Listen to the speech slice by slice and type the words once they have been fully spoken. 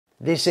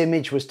This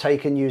image was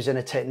taken using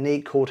a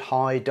technique called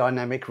high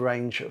dynamic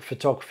range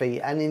photography,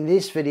 and in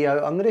this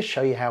video I'm going to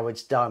show you how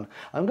it's done.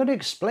 I'm going to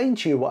explain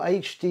to you what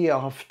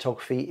HDR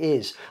photography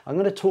is. I'm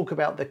going to talk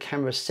about the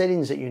camera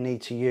settings that you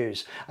need to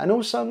use, and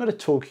also I'm going to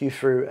talk you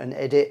through an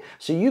edit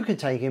so you can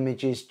take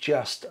images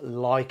just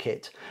like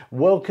it.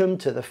 Welcome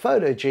to the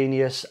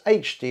PhotoGenius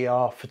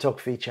HDR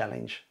Photography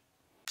Challenge.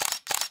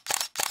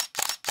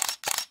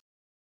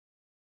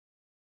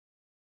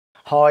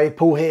 Hi,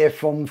 Paul here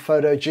from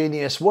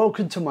PhotoGenius.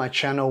 Welcome to my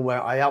channel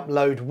where I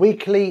upload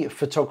weekly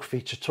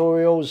photography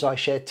tutorials. I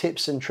share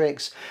tips and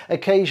tricks.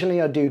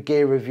 Occasionally I do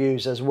gear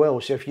reviews as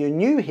well. So if you're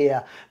new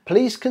here,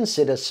 please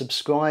consider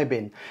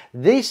subscribing.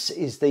 This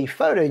is the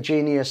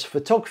PhotoGenius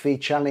Photography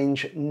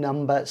Challenge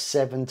number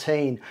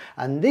 17.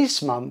 And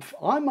this month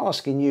I'm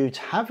asking you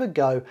to have a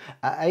go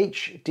at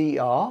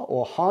HDR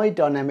or high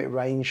dynamic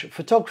range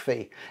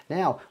photography.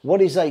 Now,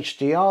 what is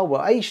HDR?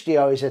 Well,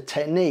 HDR is a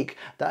technique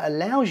that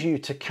allows you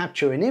to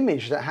capture an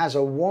image that has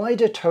a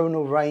wider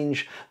tonal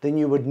range than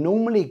you would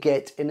normally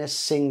get in a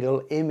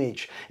single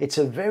image. It's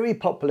a very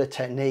popular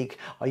technique.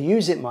 I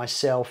use it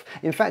myself.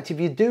 In fact, if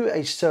you do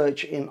a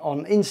search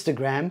on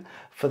Instagram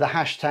for the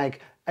hashtag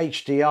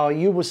HDR,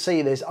 you will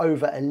see there's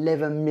over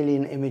 11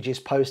 million images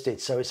posted.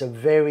 So it's a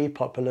very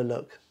popular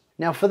look.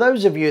 Now, for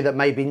those of you that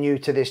may be new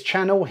to this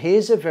channel,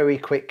 here's a very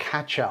quick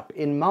catch up.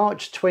 In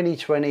March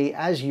 2020,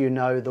 as you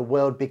know, the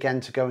world began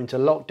to go into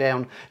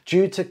lockdown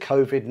due to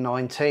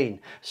COVID-19.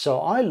 So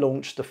I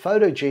launched the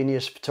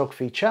PhotoGenius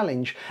Photography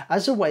Challenge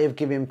as a way of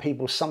giving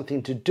people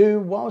something to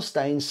do while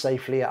staying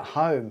safely at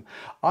home.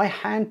 I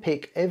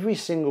handpick every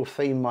single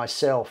theme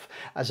myself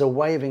as a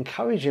way of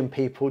encouraging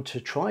people to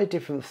try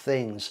different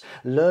things,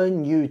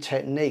 learn new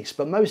techniques,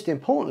 but most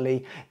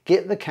importantly,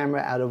 get the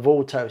camera out of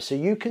auto so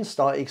you can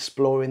start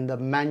exploring the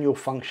manual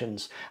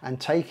functions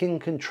and taking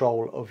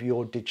control of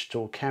your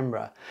digital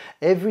camera.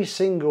 Every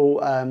single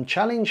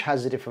challenge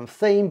has a different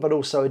theme, but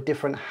also a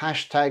different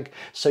hashtag,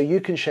 so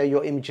you can share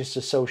your images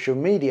to social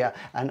media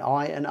and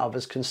I and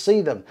others can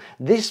see them.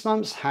 This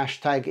month's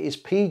hashtag is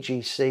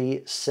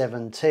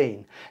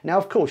PGC17. Now,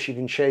 of course, you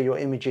can share your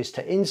images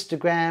to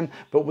Instagram,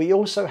 but we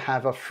also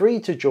have a free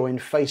to join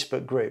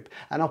Facebook group,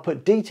 and I'll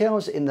put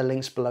details in the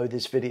links below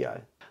this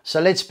video. So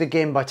let's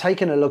begin by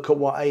taking a look at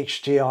what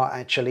HDR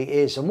actually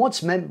is and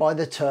what's meant by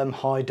the term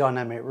high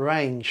dynamic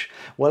range.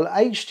 Well,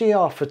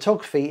 HDR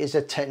photography is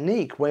a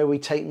technique where we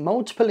take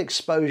multiple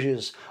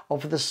exposures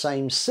of the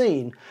same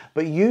scene,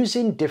 but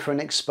using different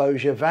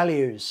exposure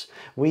values.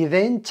 We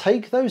then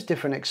take those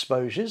different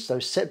exposures,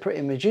 those separate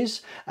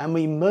images, and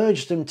we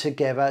merge them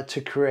together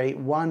to create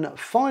one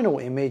final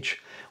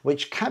image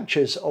which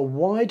captures a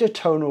wider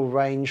tonal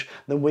range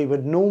than we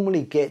would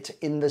normally get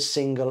in the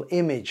single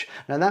image.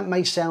 Now that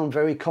may sound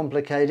very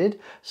complicated,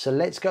 so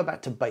let's go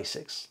back to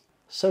basics.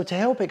 So to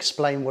help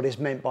explain what is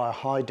meant by a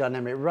high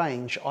dynamic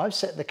range, I've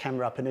set the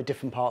camera up in a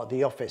different part of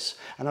the office,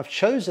 and I've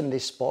chosen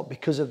this spot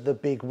because of the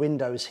big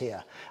windows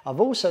here.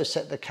 I've also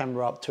set the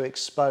camera up to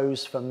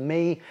expose for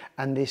me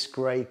and this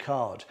grey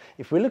card.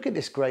 If we look at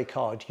this grey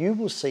card, you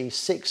will see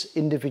 6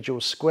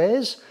 individual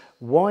squares,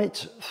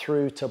 white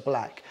through to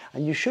black,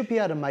 and you should be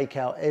able to make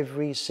out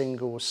every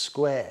single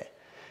square.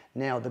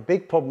 Now, the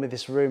big problem with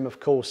this room, of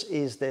course,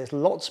 is there's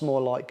lots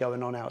more light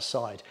going on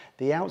outside.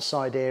 The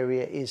outside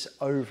area is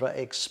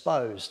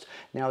overexposed.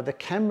 Now, the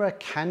camera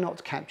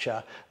cannot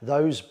capture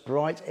those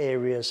bright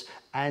areas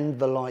and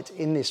the light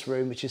in this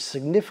room, which is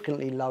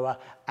significantly lower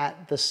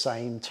at the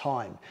same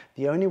time.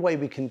 The only way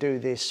we can do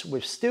this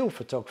with still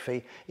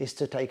photography is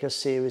to take a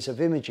series of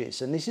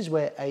images, and this is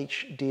where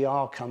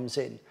HDR comes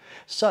in.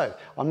 So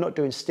I'm not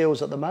doing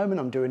stills at the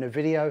moment, I'm doing a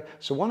video.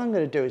 So what I'm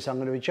going to do is I'm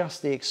going to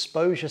adjust the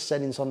exposure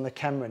settings on the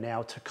camera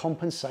now to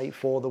compensate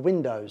for the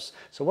windows.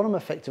 So what I'm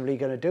effectively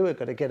going to do, I've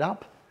got to get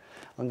up,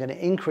 I'm going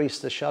to increase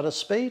the shutter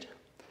speed,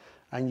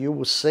 and you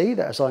will see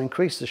that as I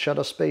increase the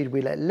shutter speed,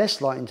 we let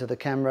less light into the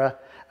camera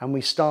and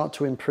we start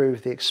to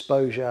improve the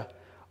exposure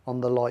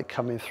on the light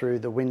coming through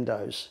the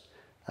windows.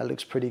 That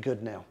looks pretty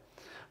good now.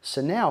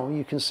 So now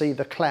you can see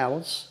the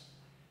clouds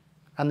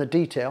and the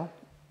detail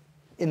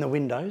in the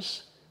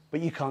windows, but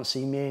you can't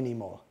see me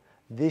anymore.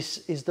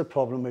 This is the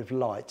problem with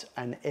light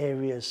and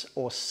areas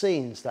or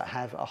scenes that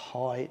have a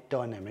high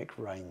dynamic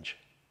range.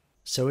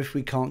 So if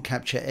we can't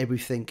capture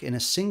everything in a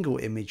single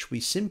image, we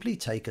simply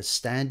take a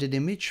standard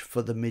image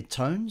for the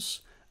midtones,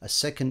 a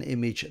second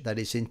image that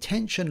is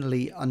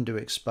intentionally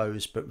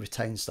underexposed but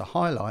retains the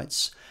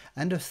highlights,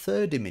 and a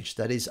third image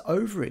that is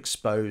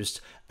overexposed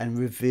and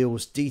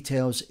reveals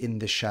details in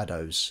the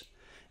shadows.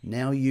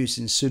 Now,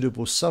 using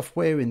suitable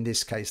software, in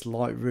this case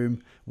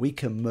Lightroom, we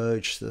can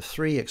merge the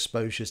 3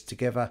 exposures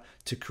together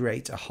to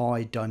create a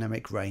high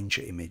dynamic range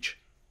image.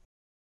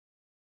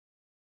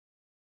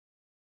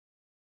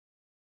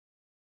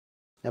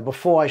 Now,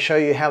 before I show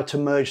you how to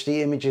merge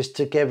the images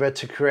together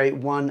to create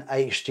one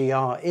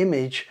HDR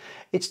image,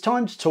 It's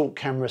time to talk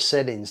camera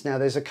settings. Now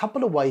there's a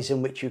couple of ways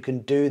in which you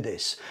can do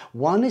this.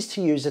 One is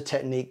to use a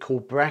technique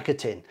called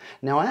bracketing.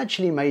 Now I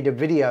actually made a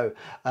video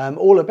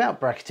all about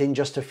bracketing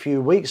just a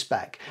few weeks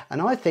back, and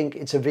I think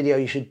it's a video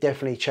you should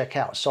definitely check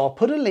out. So I'll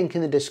put a link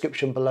in the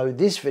description below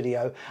this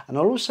video, and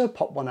I'll also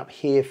pop one up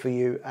here for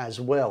you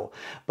as well.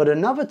 But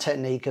another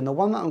technique, and the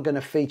one that I'm going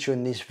to feature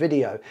in this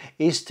video,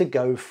 is to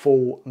go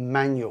full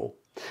manual.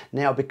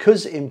 Now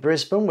because in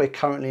Brisbane we're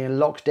currently in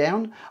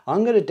lockdown,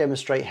 I'm going to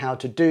demonstrate how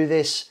to do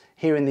this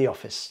here in the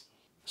office.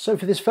 So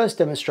for this first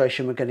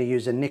demonstration we're going to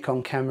use a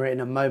Nikon camera. In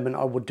a moment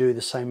I will do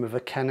the same with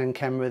a Canon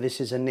camera. This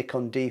is a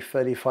Nikon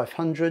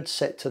D3500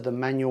 set to the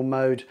manual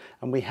mode,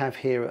 and we have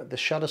here the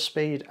shutter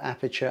speed,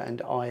 aperture and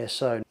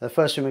ISO. The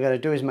first thing we're going to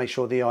do is make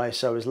sure the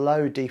ISO is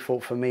low.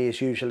 Default for me is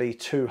usually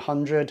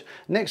 200.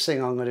 Next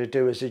thing I'm going to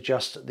do is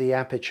adjust the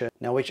aperture.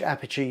 Now which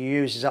aperture you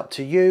use is up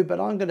to you, but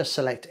I'm going to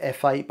select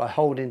f8 by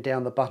holding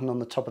down the button on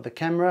the top of the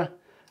camera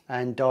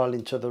and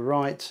dialing to the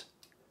right.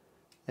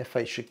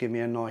 F8 should give me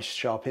a nice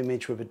sharp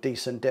image with a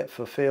decent depth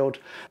of field.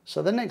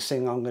 So the next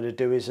thing I'm going to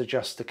do is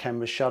adjust the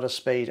camera's shutter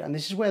speed, and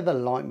this is where the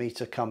light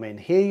meter come in.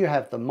 Here you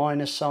have the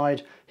minus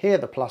side, here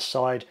the plus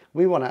side.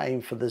 We want to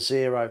aim for the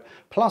 0.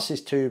 Plus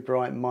is too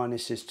bright,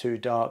 minus is too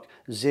dark,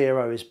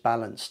 0 is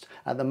balanced.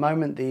 At the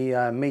moment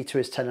the meter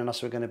is telling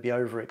us we're going to be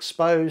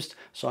overexposed,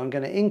 so I'm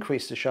going to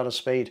increase the shutter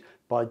speed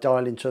by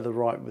dialing to the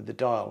right with the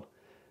dial.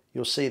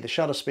 You'll see the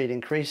shutter speed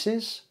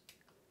increases.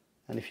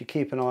 And if you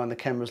keep an eye on the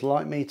camera's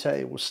light meter,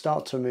 it will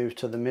start to move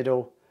to the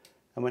middle.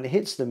 And when it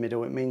hits the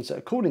middle, it means that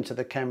according to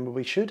the camera,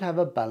 we should have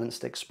a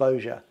balanced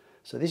exposure.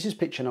 So this is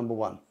picture number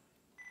 1.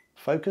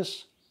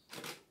 Focus,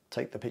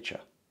 take the picture.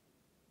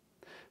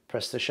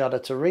 Press the shutter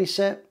to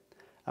reset,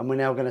 and we're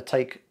now going to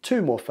take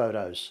 2 more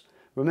photos.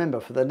 Remember,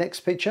 for the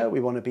next picture, we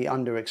want to be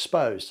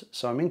underexposed.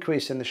 So I'm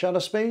increasing the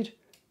shutter speed.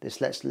 This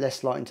lets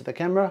less light into the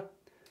camera,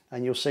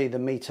 and you'll see the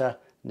meter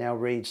now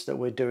reads that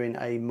we're doing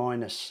a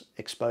minus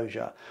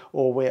exposure,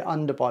 or we're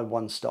under by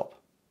 1 stop.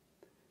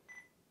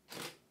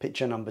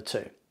 Picture number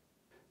 2.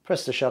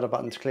 Press the shutter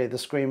button to clear the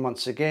screen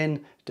once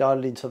again.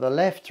 Dialing to the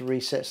left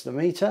resets the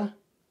meter,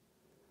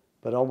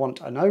 but I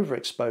want an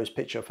overexposed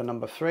picture for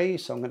number 3,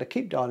 so I'm going to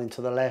keep dialing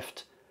to the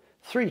left.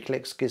 3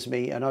 clicks gives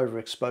me an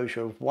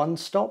overexposure of 1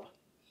 stop.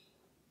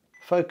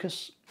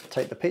 Focus,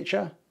 take the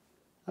picture,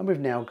 and we've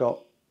now got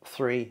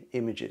 3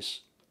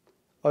 images.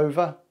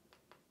 Over,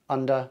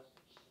 under,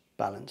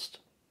 balanced.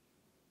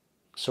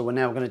 So we're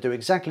now going to do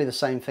exactly the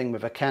same thing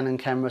with a Canon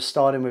camera,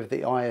 starting with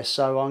the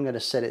ISO. I'm going to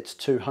set it to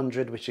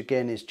 200, which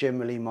again is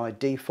generally my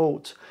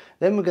default.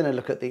 Then we're going to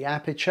look at the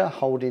aperture,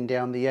 holding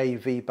down the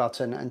AV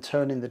button and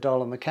turning the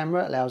dial on the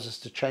camera. It allows us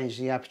to change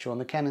the aperture on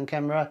the Canon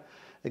camera.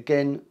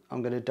 Again,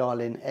 I'm going to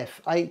dial in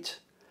f8.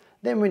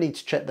 Then we need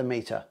to check the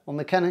meter. On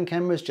the Canon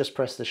cameras, just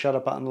press the shutter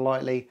button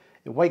lightly.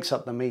 It wakes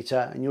up the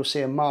meter and you'll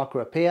see a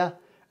marker appear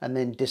and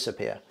then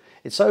disappear.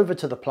 It's over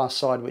to the plus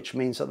side, which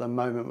means at the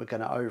moment we're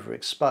going to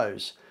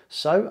overexpose.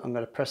 So I'm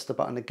going to press the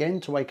button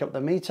again to wake up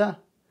the meter,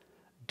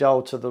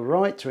 dial to the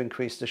right to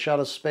increase the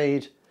shutter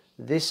speed.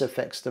 This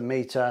affects the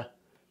meter.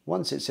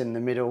 Once it's in the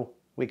middle,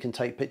 we can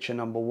take picture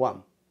number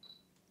 1.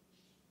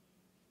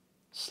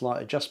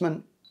 Slight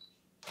adjustment.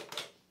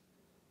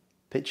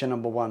 Picture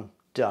number 1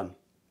 done.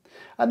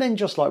 And then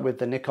just like with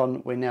the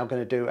Nikon, we're now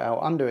going to do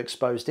our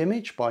underexposed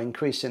image by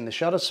increasing the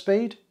shutter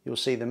speed. You'll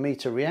see the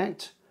meter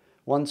react.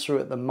 Once we're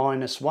at the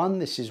 -1,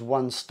 this is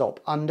 1 stop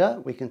under,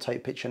 we can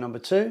take picture number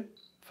 2,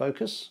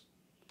 focus,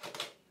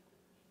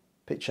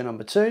 picture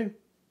number 2,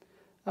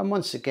 and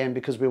once again,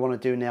 because we want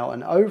to do now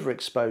an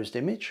overexposed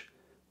image,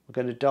 we're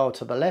going to dial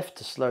to the left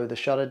to slow the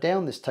shutter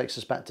down. This takes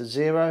us back to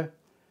 0,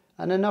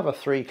 and another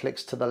 3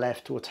 clicks to the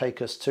left will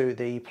take us to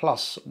the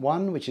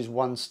 +1, which is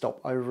 1 stop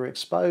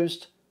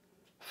overexposed,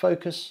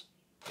 focus,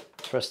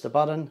 press the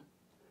button,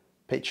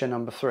 picture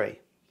number 3.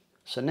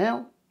 So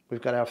now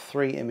we've got our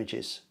 3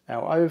 images,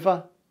 our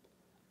over,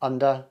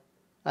 under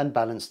and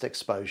balanced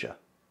exposure.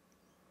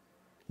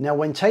 Now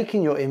when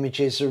taking your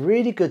images, a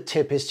really good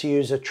tip is to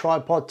use a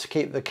tripod to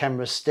keep the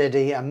camera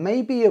steady and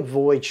maybe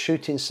avoid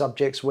shooting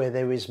subjects where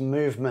there is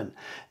movement.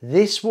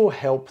 This will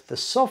help the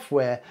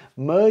software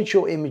merge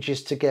your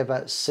images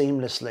together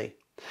seamlessly.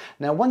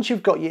 Now once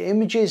you've got your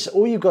images,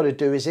 all you've got to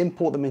do is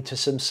import them into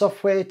some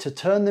software to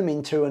turn them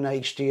into an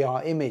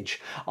HDR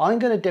image. I'm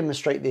going to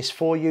demonstrate this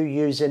for you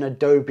using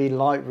Adobe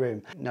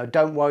Lightroom. Now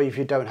don't worry if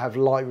you don't have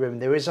Lightroom,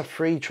 there is a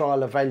free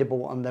trial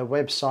available on their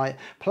website,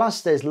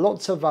 plus there's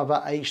lots of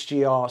other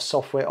HDR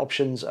software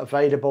options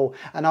available,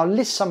 and I'll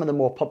list some of the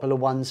more popular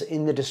ones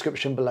in the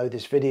description below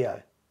this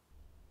video.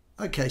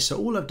 Okay, so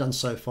all I've done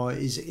so far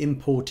is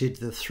imported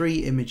the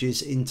 3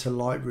 images into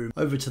Lightroom.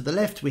 Over to the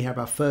left we have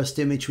our first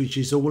image, which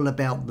is all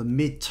about the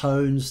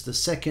mid-tones. The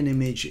second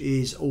image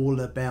is all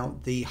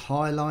about the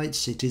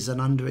highlights. It is an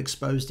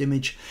underexposed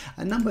image.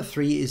 And number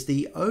 3 is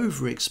the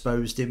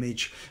overexposed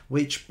image,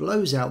 which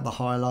blows out the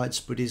highlights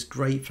but is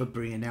great for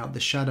bringing out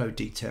the shadow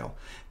detail.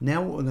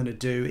 Now what we're going to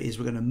do is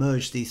we're going to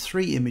merge the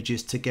 3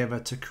 images together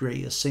to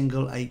create a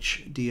single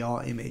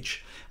HDR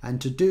image. And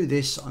to do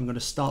this, I'm going to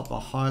start by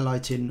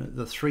highlighting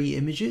the 3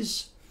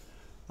 images.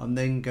 I'm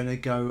then going to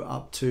go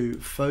up to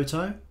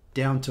Photo,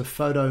 down to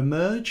Photo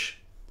Merge,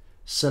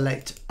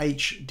 select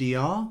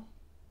HDR.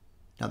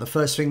 Now the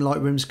first thing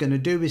Lightroom's going to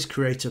do is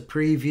create a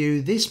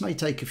preview. This may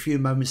take a few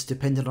moments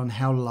depending on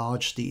how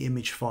large the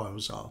image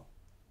files are.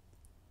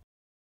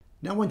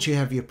 Now once you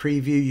have your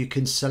preview, you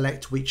can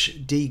select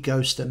which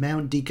deghost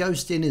amount.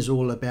 Deghosting is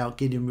all about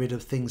getting rid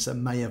of things that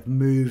may have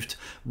moved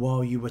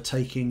while you were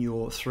taking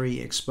your 3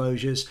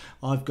 exposures.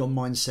 I've got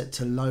mine set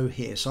to low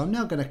here. So I'm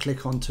now going to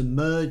click on to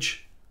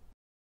Merge.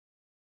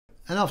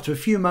 And after a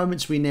few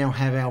moments, we now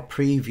have our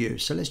preview.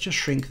 So let's just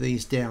shrink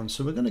these down.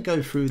 So we're going to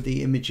go through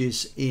the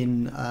images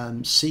in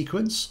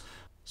sequence.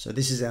 So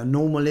this is our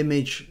normal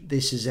image,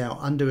 this is our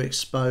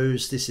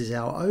underexposed, this is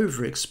our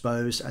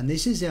overexposed, and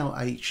this is our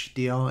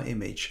HDR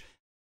image.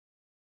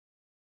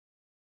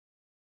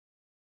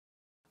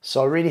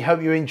 So I really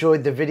hope you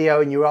enjoyed the video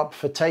and you're up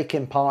for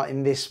taking part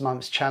in this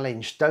month's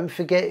challenge. Don't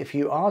forget, if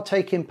you are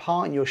taking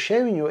part and you're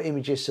sharing your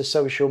images to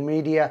social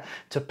media,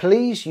 to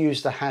please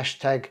use the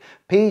hashtag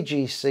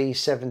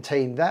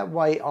PGC17. That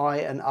way I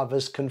and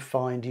others can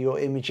find your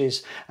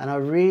images, and I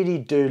really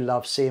do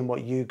love seeing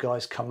what you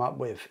guys come up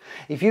with.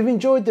 If you've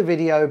enjoyed the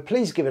video,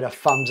 please give it a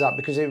thumbs up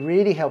because it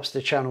really helps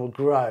the channel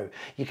grow.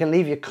 You can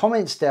leave your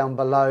comments down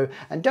below,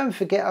 and don't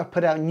forget I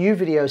put out new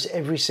videos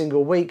every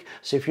single week,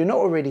 so if you're not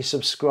already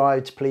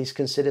subscribed, please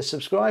consider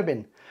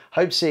subscribing.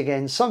 Hope to see you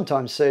again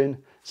sometime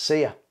soon.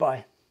 See ya.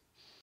 Bye.